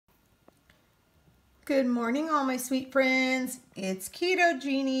Good morning, all my sweet friends. It's Keto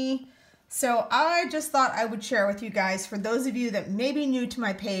Jeannie. So I just thought I would share with you guys, for those of you that may be new to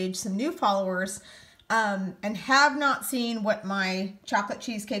my page, some new followers, and have not seen what my chocolate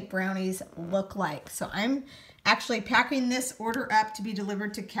cheesecake brownies look like. So I'm actually packing this order up to be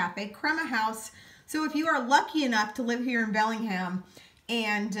delivered to Cafe Crema House. So if you are lucky enough to live here in Bellingham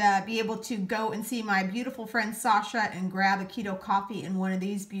and be able to go and see my beautiful friend Sasha and grab a keto coffee and one of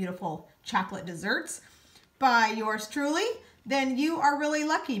these beautiful chocolate desserts by yours truly, then you are really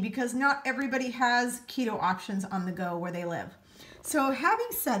lucky, because not everybody has keto options on the go where they live. So having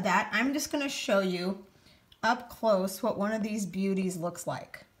said that, I'm just going to show you up close what one of these beauties looks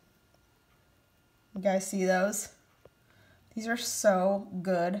like. You guys see those? These are so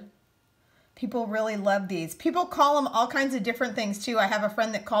good. People really love these. People call them all kinds of different things too. I have a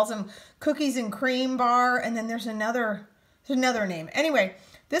friend that calls them cookies and cream bar, and then there's another name. Anyway,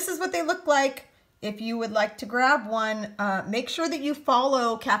 this is what they look like. If you would like to grab one, make sure that you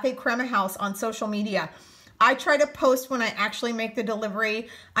follow Cafe Crema House on social media. I try to post when I actually make the delivery.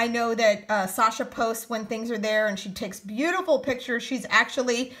 I know that Sasha posts when things are there, and she takes beautiful pictures. She's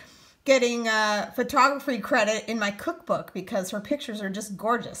actually getting photography credit in my cookbook because her pictures are just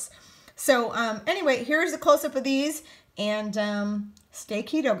gorgeous. So anyway, here's a close-up of these, and stay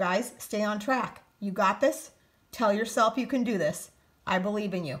keto, guys. Stay on track. You got this. Tell yourself you can do this. I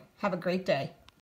believe in you. Have a great day.